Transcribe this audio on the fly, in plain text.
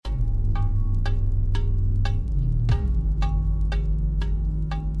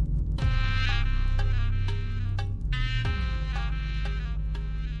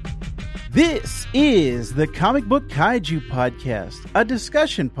This is the Comic Book Kaiju Podcast, a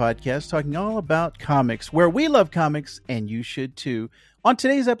discussion podcast talking all about comics, where we love comics and you should too. On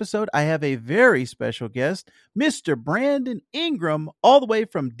today's episode, I have a very special guest, Mr. Brandon Ingram, all the way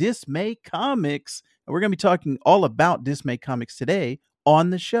from Dismay Comics. And we're going to be talking all about Dismay Comics today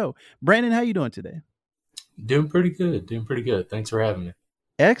on the show. Brandon, how you doing today? Doing pretty good. Thanks for having me.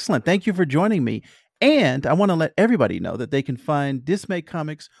 Excellent. Thank you for joining me. And I want to let everybody know that they can find Dismay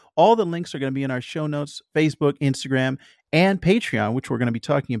Comics. All the links are going to be in our show notes, Facebook, Instagram, and Patreon, which we're going to be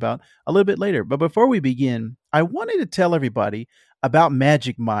talking about a little bit later. But before we begin, I wanted to tell everybody about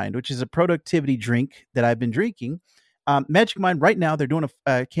Magic Mind, which is a productivity drink that I've been drinking. Magic Mind, right now, they're doing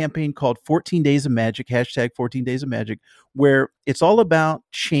a campaign called 14 Days of Magic, hashtag 14 Days of Magic, where it's all about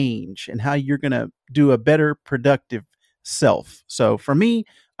change and how you're going to do a better, productive self. So for me,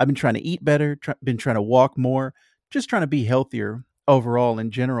 I've been trying to eat better, been trying to walk more, just trying to be healthier overall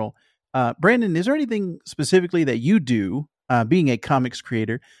in general. Brandon, is there anything specifically that you do, being a comics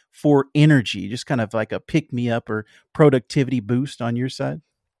creator, for energy, just kind of like a pick-me-up or productivity boost on your side?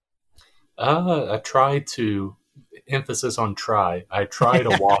 I try to, emphasis on try. I try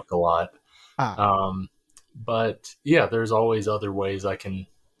to walk a lot. But yeah, there's always other ways I can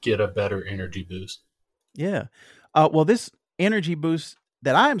get a better energy boost. Yeah. Well, this energy boost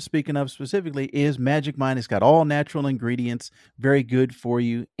that I'm speaking of specifically is Magic Mind. It's got all natural ingredients, very good for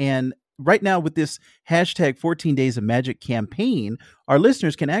you. And right now with this hashtag 14 Days of Magic campaign, our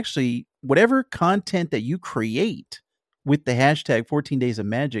listeners can actually, whatever content that you create with the hashtag 14 Days of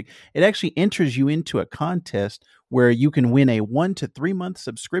Magic, it actually enters you into a contest where you can win a 1 to 3 month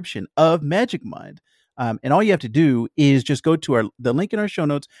subscription of Magic Mind. And all you have to do is just go to the link in our show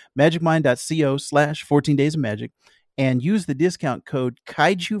notes, magicmind.co/14 Days of Magic, and use the discount code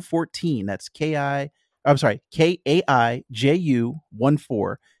Kaiju14. That's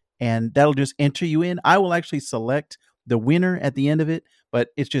KAIJU14. And that'll just enter you in. I will actually select the winner at the end of it,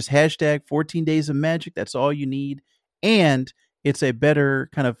 but it's just hashtag 14 Days of Magic. That's all you need. And it's a better,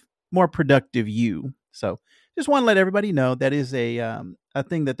 kind of more productive you. So just want to let everybody know that is a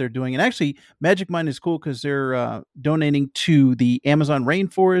thing that they're doing. And actually, Magic Mind is cool because they're donating to the Amazon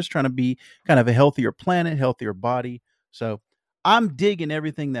rainforest, trying to be kind of a healthier planet, healthier body. So I'm digging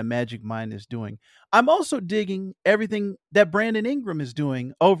everything that Magic Mind is doing. I'm also digging everything that Brandon Ingram is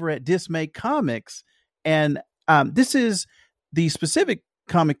doing over at Dismay Comics. And this is the specific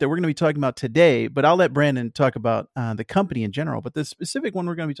comic that we're going to be talking about today, but I'll let Brandon talk about the company in general. But the specific one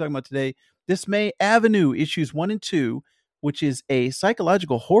we're going to be talking about today, Dismay Avenue, issues 1 and 2, which is a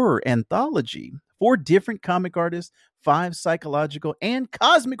psychological horror anthology. 4 different comic artists, 5 psychological and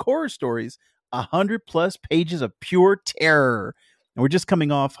cosmic horror stories, 100 plus pages of pure terror. And we're just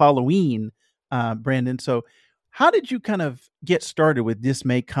coming off Halloween, Brandon. So how did you kind of get started with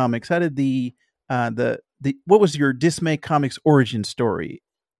Dismay Comics? How did what was your Dismay Comics origin story?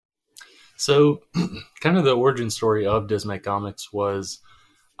 So kind of the origin story of Dismay Comics was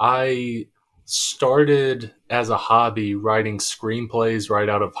I started as a hobby writing screenplays right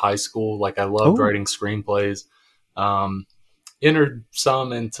out of high school. Like I loved writing screenplays. Entered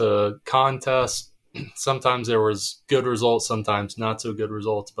some into contests. Sometimes there was good results, sometimes not so good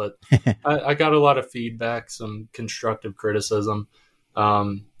results, but I got a lot of feedback, some constructive criticism.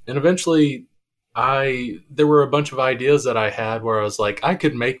 And eventually there were a bunch of ideas that I had where I was like, I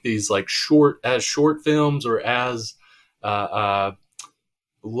could make these like short films or as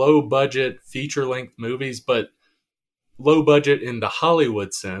low budget feature length movies, but low budget in the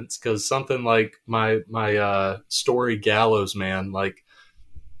Hollywood sense, because something like my story Gallows Man, like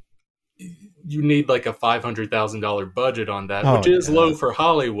you need like a $500,000 budget on that, which is low for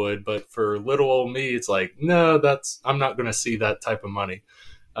Hollywood, but for little old me, it's like, no, I'm not going to see that type of money.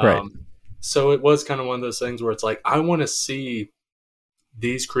 Right. So it was kind of one of those things where it's like, I want to see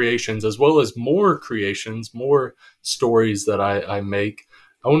these creations as well as more creations, more stories that I make.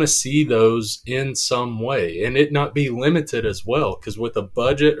 I want to see those in some way and it not be limited as well. Because with a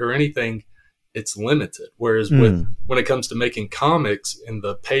budget or anything, it's limited. Whereas when it comes to making comics and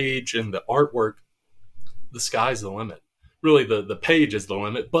the page and the artwork, the sky's the limit. Really, the page is the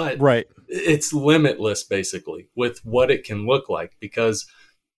limit, but it's limitless basically with what it can look like. Because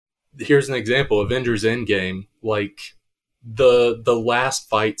here's an example: Avengers Endgame, like the last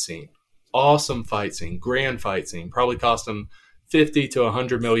fight scene, awesome fight scene, grand fight scene, probably cost them $50 to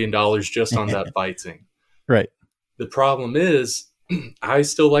 $100 million just on that fight scene. Right. The problem is, I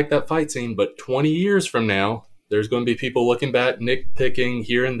still like that fight scene, but 20 years from now, there's going to be people looking back, nitpicking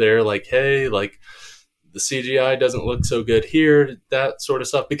here and there, like, hey, like the CGI doesn't look so good here, that sort of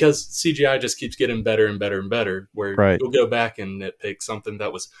stuff, because CGI just keeps getting better and better and better, where you'll go back and nitpick something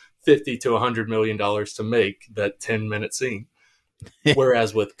that was $50 to $100 million to make that 10-minute scene.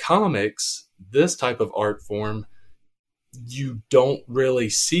 Whereas with comics, this type of art form, you don't really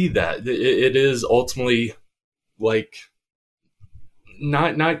see that. It is ultimately like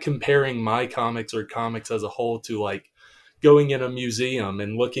not comparing my comics or comics as a whole to like going in a museum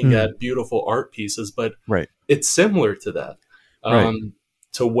and looking at beautiful art pieces, but right. it's similar to that, Right.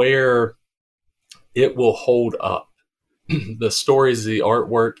 to where it will hold up. The stories, the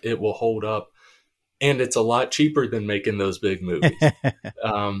artwork, it will hold up. And it's a lot cheaper than making those big movies.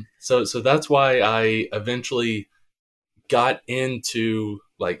 So that's why I eventually got into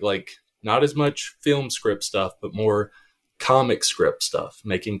like not as much film script stuff, but more comic script stuff,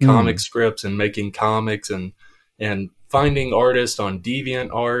 making comic scripts and making comics and finding artists on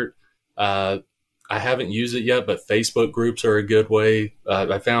DeviantArt. I haven't used it yet, but Facebook groups are a good way.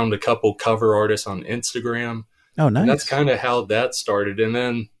 I found a couple cover artists on Instagram. Oh, nice. And that's kind of how that started. And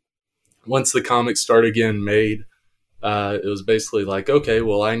then once the comics started getting made, it was basically like, okay,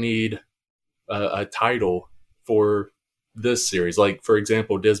 well, I need a title for this series. Like, for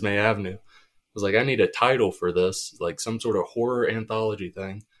example, Dismay Avenue. I was like, I need a title for this, like some sort of horror anthology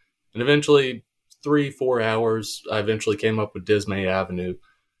thing. And eventually, 3-4 hours, I eventually came up with Dismay Avenue.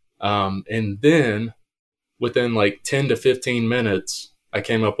 And then within like 10 to 15 minutes, I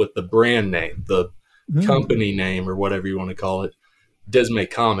came up with the brand name, the company name, or whatever you want to call it, Dismay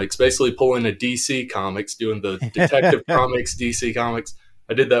Comics, basically pulling a DC Comics, doing the Detective Comics, DC Comics.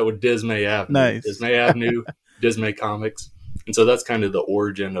 I did that with Dismay Avenue. Nice. Dismay Avenue, Dismay Comics. And so that's kind of the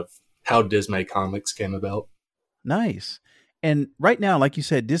origin of how Dismay Comics came about. Nice. And right now, like you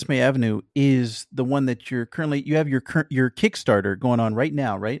said, Dismay Avenue is the one that you have your Kickstarter going on right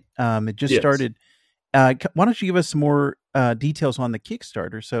now, right? It just started. Why don't you give us some more details on the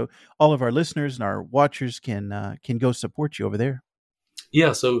Kickstarter so all of our listeners and our watchers can go support you over there?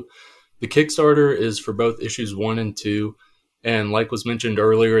 Yeah, so the Kickstarter is for both issues 1 and 2. And like was mentioned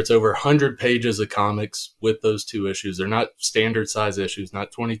earlier, it's over 100 pages of comics with those 2 issues. They're not standard size issues,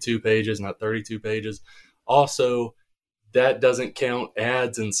 not 22 pages, not 32 pages. Also, that doesn't count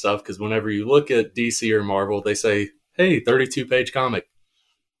ads and stuff, because whenever you look at DC or Marvel, they say, hey, 32-page comic.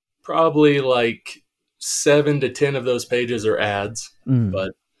 Probably like 7 to 10 of those pages are ads.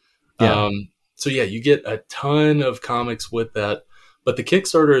 But so yeah, you get a ton of comics with that. But the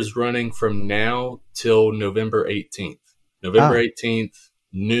Kickstarter is running from now till November 18th. November 18th,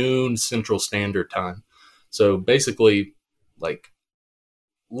 noon Central Standard Time. So basically, like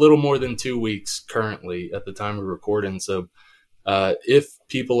little more than 2 weeks currently at the time of recording. So if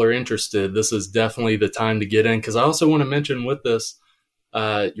people are interested, this is definitely the time to get in. Because I also want to mention with this,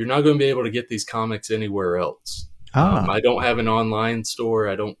 you're not going to be able to get these comics anywhere else. I don't have an online store.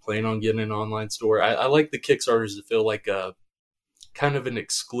 I don't plan on getting an online store. I like the Kickstarters to feel like a kind of an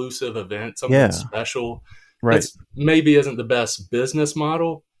exclusive event, something special. Right. That maybe isn't the best business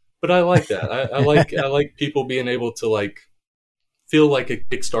model, but I like that. I like people being able to like feel like a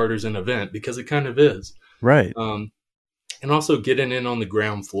Kickstarter's an event, because it kind of is. Right. And also getting in on the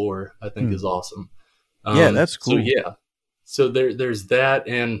ground floor, I think is awesome. That's cool. So there's that.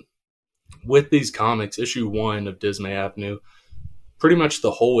 And with these comics, issue 1 of Dismay Avenue, pretty much the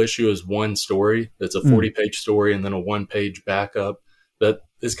whole issue is one story. It's a 40-page story and then a 1-page backup that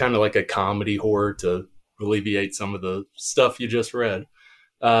is kind of like a comedy horror to alleviate some of the stuff you just read.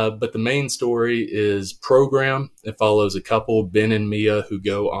 But the main story is Program. It follows a couple, Ben and Mia, who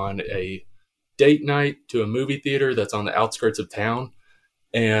go on a date night to a movie theater that's on the outskirts of town.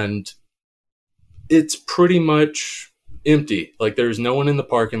 And it's pretty much empty. Like, there's no one in the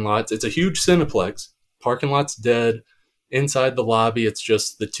parking lots. It's a huge Cineplex. Parking lot's dead. Inside the lobby, it's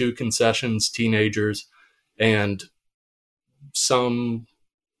just the 2 concessions, teenagers, and some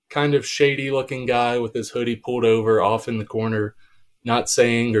kind of shady looking guy with his hoodie pulled over off in the corner, not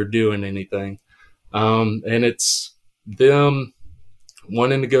saying or doing anything. And it's them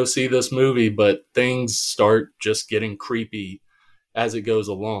wanting to go see this movie, but things start just getting creepy as it goes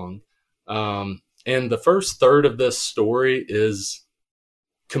along. And the first third of this story is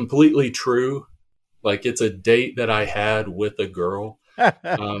completely true. Like, it's a date that I had with a girl.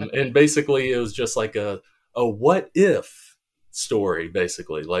 And basically it was just like a what if story,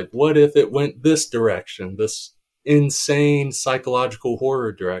 basically. Like, what if it went this direction, this insane psychological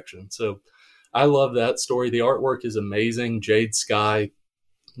horror direction? So I love that story. The artwork is amazing. Jade Sky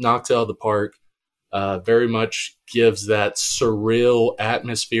knocks out of the park. Very much gives that surreal,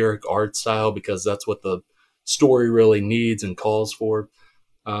 atmospheric art style, because that's what the story really needs and calls for.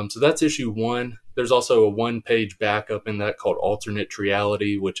 So that's issue 1. There's also a 1-page backup in that called Alternate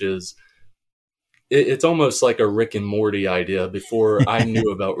Reality, which is it's almost like a Rick and Morty idea before I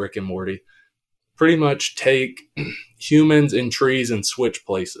knew about Rick and Morty. Pretty much take humans and trees and switch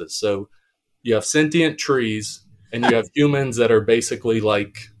places. So you have sentient trees and you have humans that are basically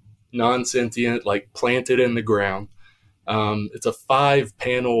like non-sentient, like planted in the ground. It's a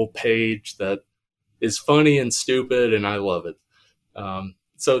 5-panel page that is funny and stupid, and I love it.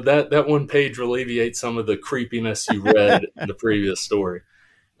 So that one page alleviates some of the creepiness you read in the previous story.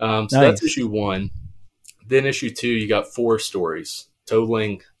 So that's issue 1. Then issue 2, you got 4 stories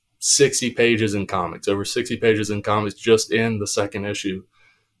totaling 60 pages in comics, over 60 pages in comics just in the second issue.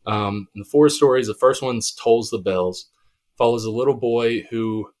 The 4 stories, the first one's Tolls the Bells, follows a little boy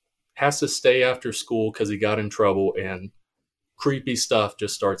who has to stay after school because he got in trouble, and creepy stuff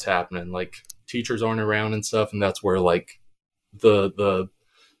just starts happening. Like teachers aren't around and stuff, and that's where like the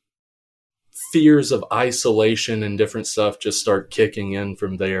fears of isolation and different stuff just start kicking in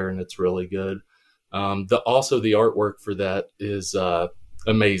from there, and it's really good. Also the artwork for that is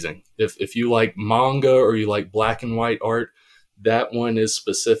amazing. If you like manga or you like black and white art, that one is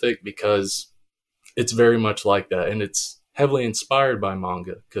specific because it's very much like that, and it's heavily inspired by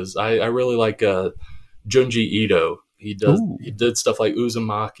manga because I really like Junji Ito. He did stuff like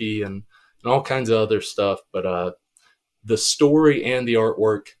Uzumaki and all kinds of other stuff, but the story and the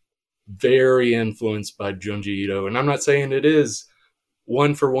artwork very influenced by Junji Ito. And I'm not saying it is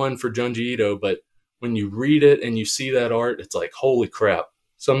one for Junji Ito, but when you read it and you see that art, it's like, holy crap.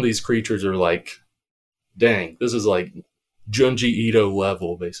 Some of these creatures are like, dang, this is like Junji Ito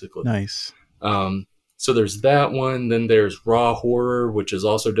level, basically. Nice. So there's that one. Then there's Raw Horror, which is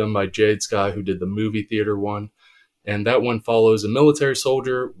also done by Jade Sky, who did the movie theater one. And that one follows a military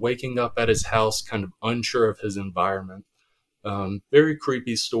soldier waking up at his house, kind of unsure of his environment. Very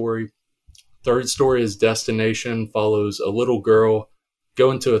creepy story. Third story is Destination, follows a little girl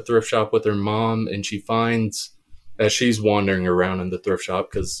going to a thrift shop with her mom, and she finds, as she's wandering around in the thrift shop,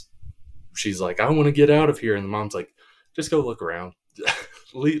 because she's like, I want to get out of here. And the mom's like, just go look around.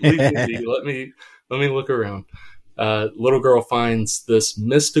 leave me be. Let me look around. Little girl finds this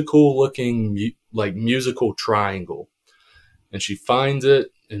mystical looking like musical triangle, and she finds it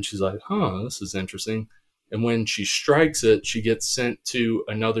and she's like, this is interesting. And when she strikes it, she gets sent to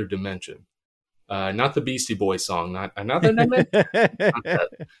another dimension. Not the Beastie Boys song, not another dimension. Not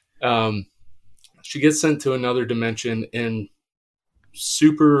that. She gets sent to another dimension, and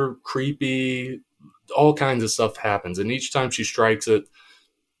super creepy, all kinds of stuff happens. And each time she strikes it,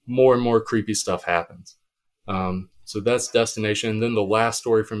 more and more creepy stuff happens. So that's Destination. And then the last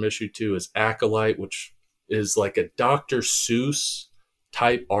story from issue 2 is Acolyte, which is like a Dr. Seuss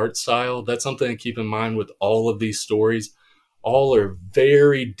type art style. That's something to keep in mind with all of these stories. All are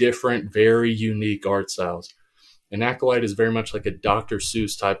very different, very unique art styles. And Acolyte is very much like a Dr.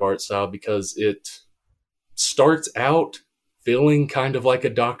 Seuss type art style because it starts out feeling kind of like a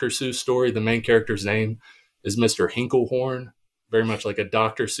Dr. Seuss story. The main character's name is Mr. Hinklehorn, very much like a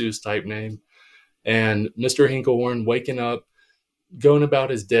Dr. Seuss type name. And Mr. Hinklehorn waking up, going about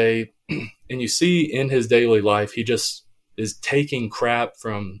his day, and you see in his daily life, he just is taking crap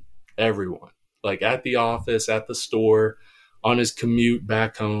from everyone, like at the office, at the store, on his commute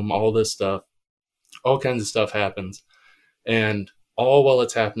back home, all this stuff, all kinds of stuff happens. And all while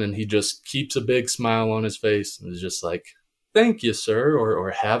it's happening, he just keeps a big smile on his face and is just like, thank you, sir, or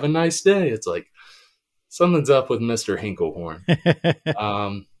have a nice day. It's like, something's up with Mr.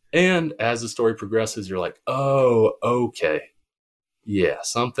 Hinklehorn. And as the story progresses, you're like, oh, okay. Yeah,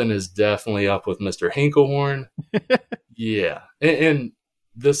 something is definitely up with Mr. Hinklehorn. Yeah. And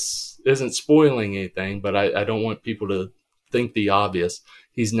this isn't spoiling anything, but I don't want people to think the obvious.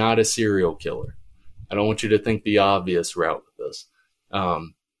 He's not a serial killer. I don't want you to think the obvious route with this.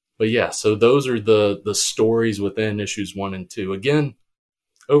 But yeah, so those are the stories within issues 1 and 2. Again,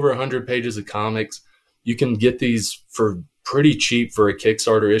 over 100 pages of comics. You can get these for pretty cheap for a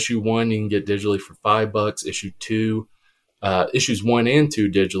Kickstarter. Issue 1 you can get digitally for $5. Issue 2, issues 1 and 2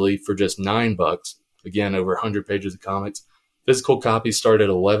 digitally for just $9. Again, over 100 pages of comics. Physical copies start at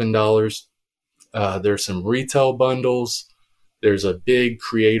 $11. There's some retail bundles. There's a big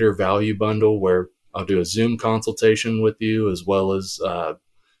creator value bundle where I'll do a Zoom consultation with you, as well as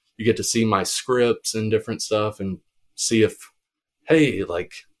you get to see my scripts and different stuff and see if, hey,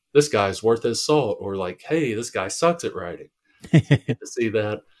 like, this guy's worth his salt, or like, hey, this guy sucks at writing. So you get to see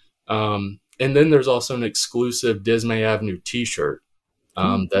that. And then there's also an exclusive Dismay Avenue t-shirt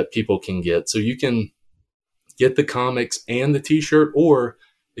that people can get. So you can get the comics and the t-shirt, or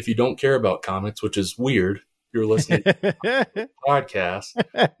if you don't care about comics, which is weird, you're listening to a podcast.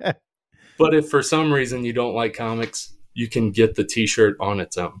 But if for some reason you don't like comics, you can get the t-shirt on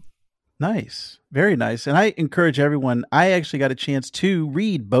its own. Nice. Very nice. And I encourage everyone. I actually got a chance to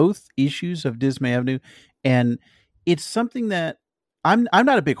read both issues of Dismay Avenue, and it's something that I'm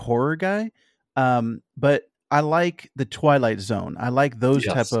not a big horror guy, but I like the Twilight Zone. I like those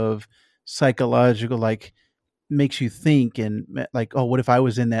type Yes. of psychological, like makes you think and like, oh, what if I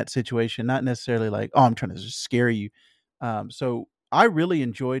was in that situation? Not necessarily like, oh, I'm trying to just scare you. So I really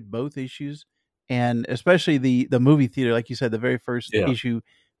enjoyed both issues, and especially the movie theater, like you said, the very first Yeah. issue.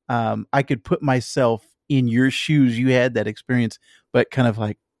 I could put myself in your shoes. You had that experience, but kind of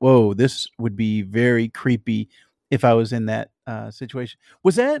like, whoa, this would be very creepy if I was in that situation.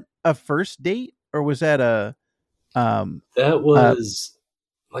 Was that a first date or was that a um That uh was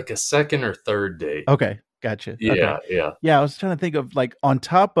like a second or third date. okay, gotcha. Okay. Yeah, yeah. Yeah, I was trying to think of like on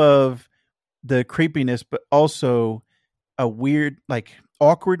top of the creepiness, but also a weird like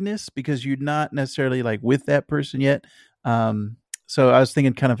awkwardness because you're not necessarily like with that person yet. So I was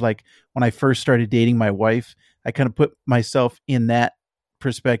thinking kind of like when I first started dating my wife, I kind of put myself in that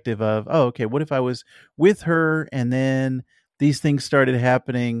perspective of, oh, okay, what if I was with her and then these things started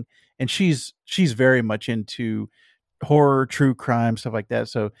happening, and she's very much into horror, true crime, stuff like that.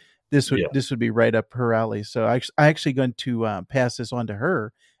 So Yeah. this would be right up her alley. So I actually going to pass this on to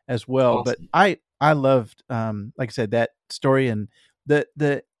her as well. But Awesome. I loved, like I said, that story and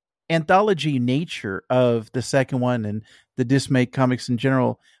the anthology nature of the second one and the Dismay comics in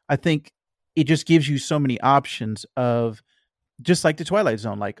general. I think it just gives you so many options of just like the Twilight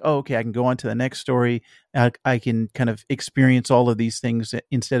Zone, like, oh, okay, I can go on to the next story. I can kind of experience all of these things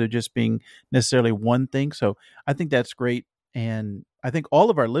instead of just being necessarily one thing. So I think that's great. And I think all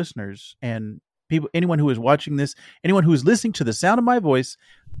of our listeners and people, anyone who is watching this, anyone who is listening to the sound of my voice,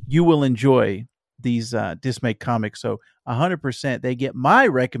 you will enjoy these Dismay comics. So 100%, they get my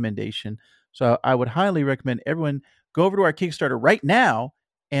recommendation. So I would highly recommend everyone go over to our Kickstarter right now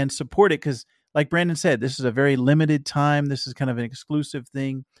and support it because like Brandon said, this is a very limited time. This is kind of an exclusive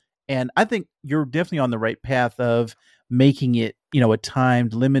thing. And I think you're definitely on the right path of making it, a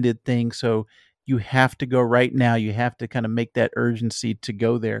timed, limited thing. So you have to go right now. You have to kind of make that urgency to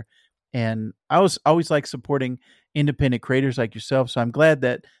go there. And I was always like supporting independent creators like yourself. So I'm glad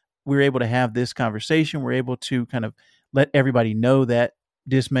that we're able to have this conversation. We're able to kind of let everybody know that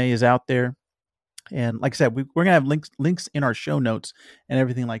Dismay is out there. And like I said, we're gonna have links in our show notes and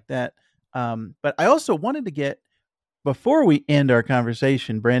everything like that. But I also wanted to get before we end our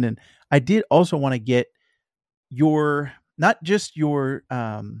conversation, Brandon, I did also want to get your not just your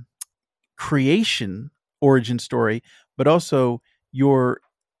creation origin story, but also your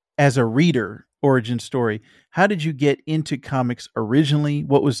as a reader origin story. How did you get into comics originally?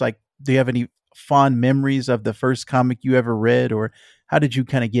 What was like? Do you have any fond memories of the first comic you ever read, or how did you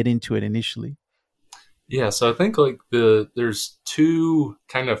kind of get into it initially? Yeah, so I think like there's two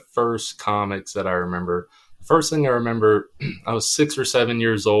kind of first comics that I remember. The first thing I remember, I was 6 or 7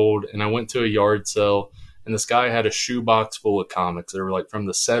 years old, and I went to a yard sale, and this guy had a shoebox full of comics. They were like from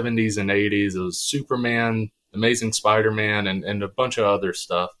the 70s and 80s. It was Superman, Amazing Spider-Man, and a bunch of other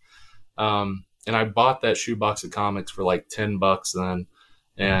stuff. And I bought that shoebox of comics for like $10 then,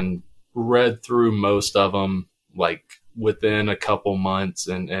 and read through most of them like within a couple months,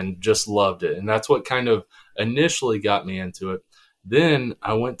 and just loved it. And that's what kind of initially got me into it. Then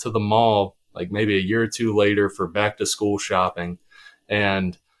I went to the mall like maybe a year or two later for back to school shopping,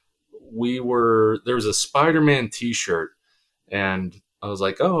 and there was a Spider-Man t-shirt, and I was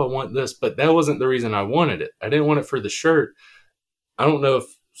like, oh, I want this, but that wasn't the reason I wanted it. I didn't want it for the shirt. I don't know if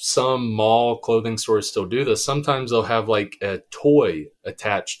some mall clothing stores still do this. Sometimes they'll have like a toy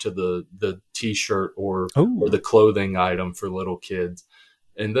attached to the t-shirt or Oh, the clothing item for little kids.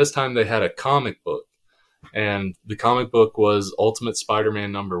 And this time they had a comic book, and the comic book was Ultimate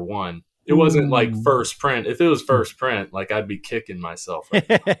Spider-Man #1. It wasn't like ooh, first print. If it was first print, like I'd be kicking myself right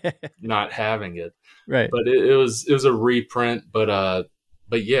now not having it. right. But it was a reprint. But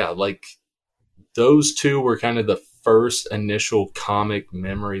yeah, like those two were kind of the first initial comic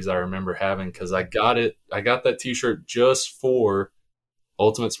memories I remember having, because I got that t-shirt just for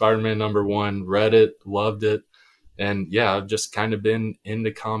Ultimate Spider-Man #1, read it, loved it. And yeah, I've just kind of been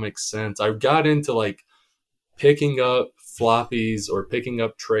into comics since. I got into like picking up floppies or picking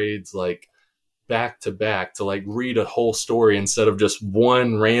up trades like back to back to like read a whole story instead of just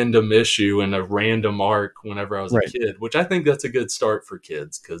one random issue and a random arc whenever I was a Right. kid, which I think that's a good start for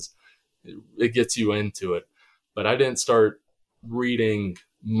kids because it gets you into it. But I didn't start reading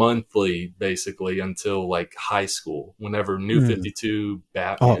monthly basically until like high school, whenever New Mm. 52 Oh,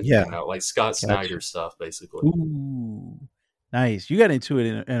 Batman yeah. came out, like Scott Gotcha. Snyder stuff basically. Ooh, nice. You got into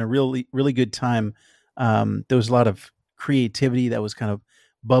it in a really, really good time. There was a lot of creativity that was kind of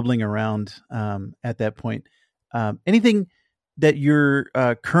bubbling around at that point. Anything that you're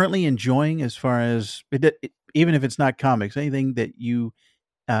currently enjoying as far as even if it's not comics, anything that you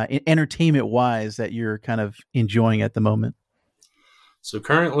entertainment wise that you're kind of enjoying at the moment? So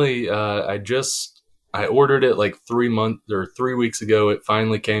currently, I ordered it like 3 weeks ago. It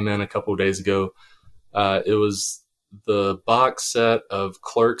finally came in a couple of days ago. It was the box set of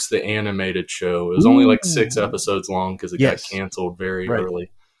Clerks, the animated show. It was only like 6 Ooh. episodes long because it got Yes. canceled very Right.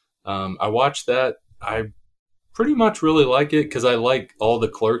 early. I watched that. I pretty much really like it because I like all the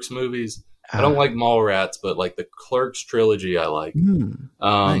Clerks movies. I don't like Mallrats, but like the Clerks trilogy, I like.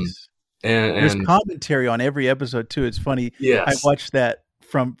 Nice. And There's commentary on every episode too. It's funny. I yes, watched that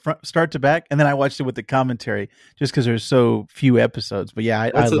from start to back, and then I watched it with the commentary just because there's so few episodes. But yeah,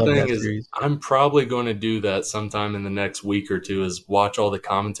 I that's the love thing that is series. I'm probably going to do that sometime in the next week or two is watch all the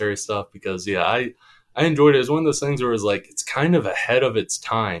commentary stuff because yeah, I enjoyed it. It was one of those things where it was like it's kind of ahead of its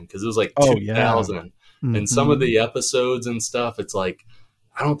time because it was like Oh yeah. 2000 and some of the episodes and stuff it's like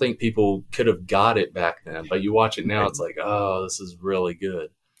I don't think people could have got it back then, but you watch it now, it's like, oh, this is really good.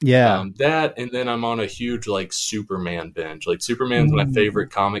 Yeah. That, and then I'm on a huge like Superman binge. Like Superman's my Ooh.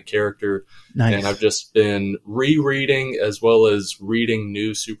 favorite comic character, Nice. and I've just been rereading as well as reading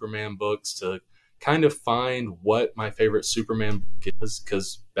new Superman books to kind of find what my favorite Superman book is.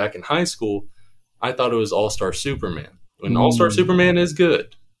 Because back in high school, I thought it was All Star Superman. And All Star Superman is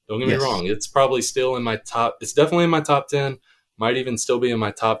good. Don't get me Yes. wrong; it's probably still in my top. It's definitely in my top 10. Might even still be in my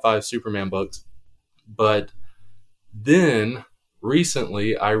top 5 Superman books. But then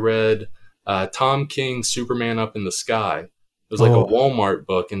recently I read Tom King's Superman Up in the Sky. It was like a Walmart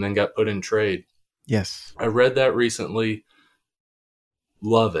book and then got put in trade. Yes. I read that recently.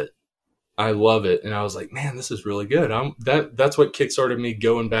 Love it. I love it. And I was like, man, this is really good. That's what kickstarted me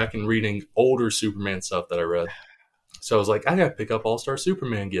going back and reading older Superman stuff that I read. So I was like, I got to pick up All Star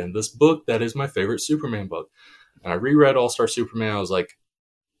Superman again. This book that is my favorite Superman book. And I reread All Star Superman. I was like,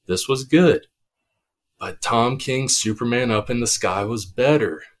 this was good. But Tom King's Superman Up in the Sky was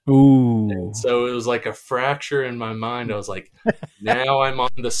better. Ooh. And so it was like a fracture in my mind. I was like, now I'm on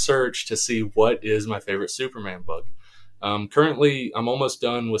the search to see what is my favorite Superman book. Currently, I'm almost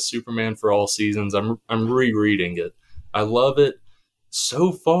done with Superman for All Seasons. I'm rereading it. I love it.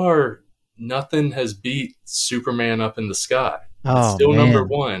 So far, nothing has beat Superman Up in the Sky. It's still number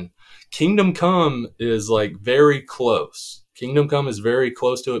 1. Kingdom Come is like very close. Kingdom Come is very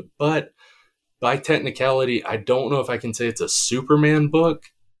close to it, but by technicality, I don't know if I can say it's a Superman book.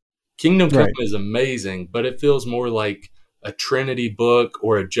 Kingdom Come is amazing, but it feels more like a Trinity book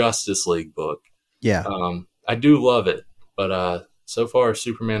or a Justice League book. Yeah. I do love it, but so far,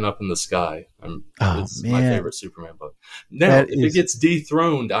 Superman Up in the Sky is my favorite Superman book. Now, if it gets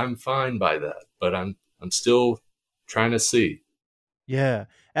dethroned, I'm fine by that, but I'm still trying to see. Yeah.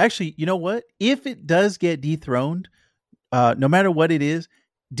 Actually, you know what? If it does get dethroned, no matter what it is,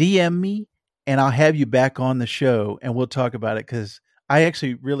 DM me and I'll have you back on the show and we'll talk about it because I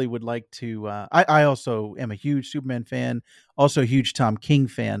actually really would like to. I also am a huge Superman fan, also a huge Tom King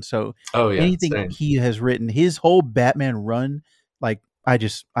fan. So anything same. he has written, his whole Batman run, like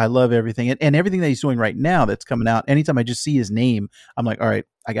I love everything and everything that he's doing right now that's coming out. Anytime I just see his name, I'm like, all right,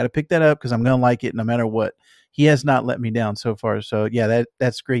 I got to pick that up because I'm going to like it no matter what. He has not let me down so far. So yeah,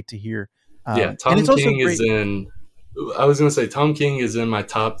 that's great to hear. Tom King is in. I was going to say Tom King is in my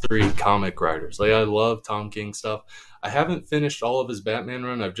top 3 comic writers. Like I love Tom King stuff. I haven't finished all of his Batman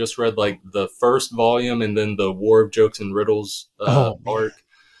run. I've just read like the first volume and then the War of Jokes and Riddles arc.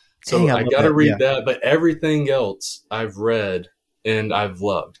 So I got to read that. But everything else I've read and I've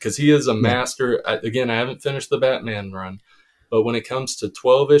loved because he is a master. Again, I haven't finished the Batman run, but when it comes to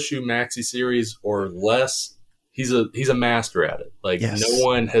 12-issue maxi series or less, he's a master at it. Like no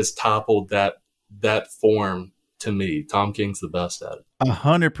one has toppled that form. To me, Tom King's the best at it.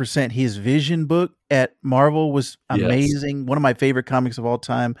 100%. His Vision book at Marvel was amazing. Yes. One of my favorite comics of all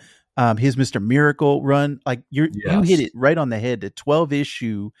time. His Mr. Miracle run, like you hit it right on the head. The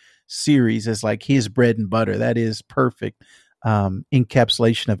 12-issue series is like his bread and butter. That is perfect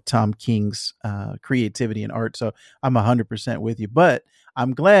encapsulation of Tom King's creativity and art. So I'm 100% with you. But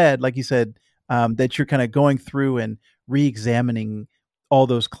I'm glad, like you said, that you're kind of going through and re-examining all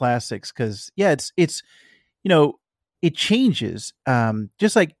those classics because it's it changes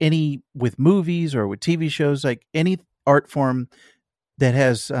just like any with movies or with TV shows, like any art form that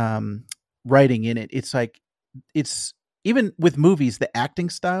has writing in it. It's like it's even with movies, the acting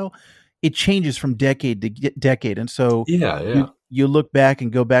style, it changes from decade to decade. And so you look back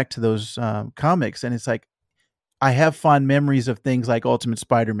and go back to those comics and it's like, I have fond memories of things like Ultimate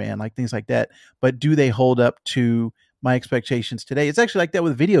Spider-Man, like things like that. But do they hold up to my expectations today. It's actually like that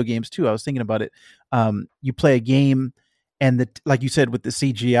with video games too. I was thinking about it. You play a game, and like you said with the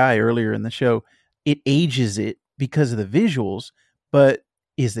CGI earlier in the show, it ages it because of the visuals. But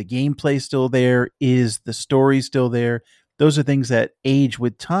is the gameplay still there? Is the story still there? Those are things that age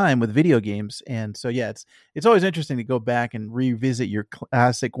with time with video games. And so, yeah, it's always interesting to go back and revisit your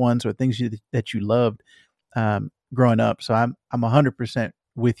classic ones or things that you loved growing up. So I'm 100%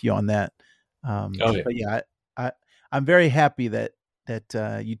 with you on that. But yeah, I'm very happy that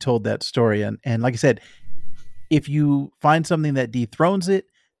you told that story. And like I said, if you find something that dethrones it,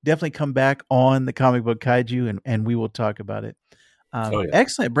 definitely come back on the Comic Book Kaiju and we will talk about it.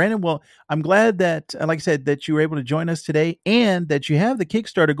 Excellent, Brandon. Well, I'm glad that, like I said, that you were able to join us today and that you have the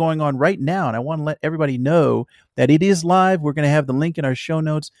Kickstarter going on right now. And I want to let everybody know that it is live. We're going to have the link in our show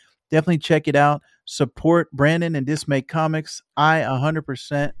notes. Definitely check it out. Support Brandon and Dismay Comics. I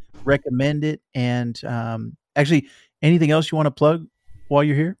 100% recommend it. And actually, anything else you want to plug while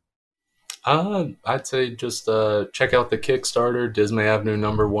you're here? I'd say just check out the Kickstarter, Dismay Avenue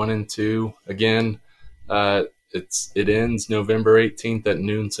number 1 and 2. Again, it ends November 18th at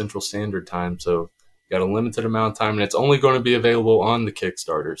noon Central Standard Time. So you got a limited amount of time, and it's only going to be available on the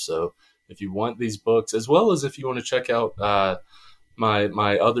Kickstarter. So if you want these books, as well as if you want to check out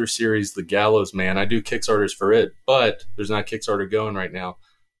my other series, The Gallows Man, I do Kickstarters for it, but there's not Kickstarter going right now.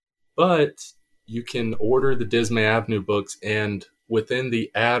 But you can order the Dismay Avenue books, and within the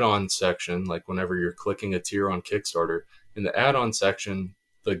add-on section, like whenever you're clicking a tier on Kickstarter, in the add-on section,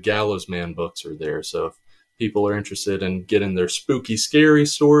 the Gallows Man books are there. So if people are interested in getting their spooky, scary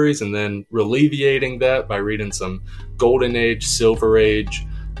stories and then alleviating that by reading some Golden Age, Silver Age,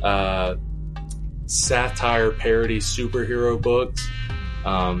 satire parody superhero books,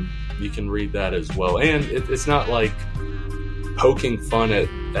 you can read that as well. And it's not like poking fun at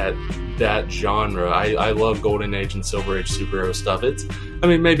that genre. I love Golden Age and Silver Age superhero stuff.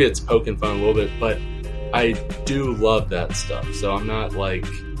 Maybe it's poking fun a little bit, but I do love that stuff. So I'm not like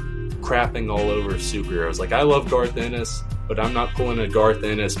crapping all over superheroes. Like, I love Garth Ennis, but I'm not pulling a Garth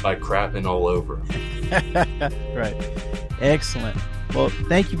Ennis by crapping all over him. Right. Excellent. Well,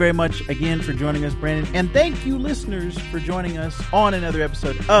 thank you very much again for joining us, Brandon. And thank you, listeners, for joining us on another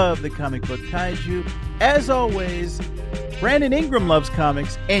episode of the Comic Book Kaiju. As always, Brandon Ingram loves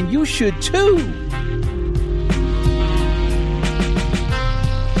comics, and you should too.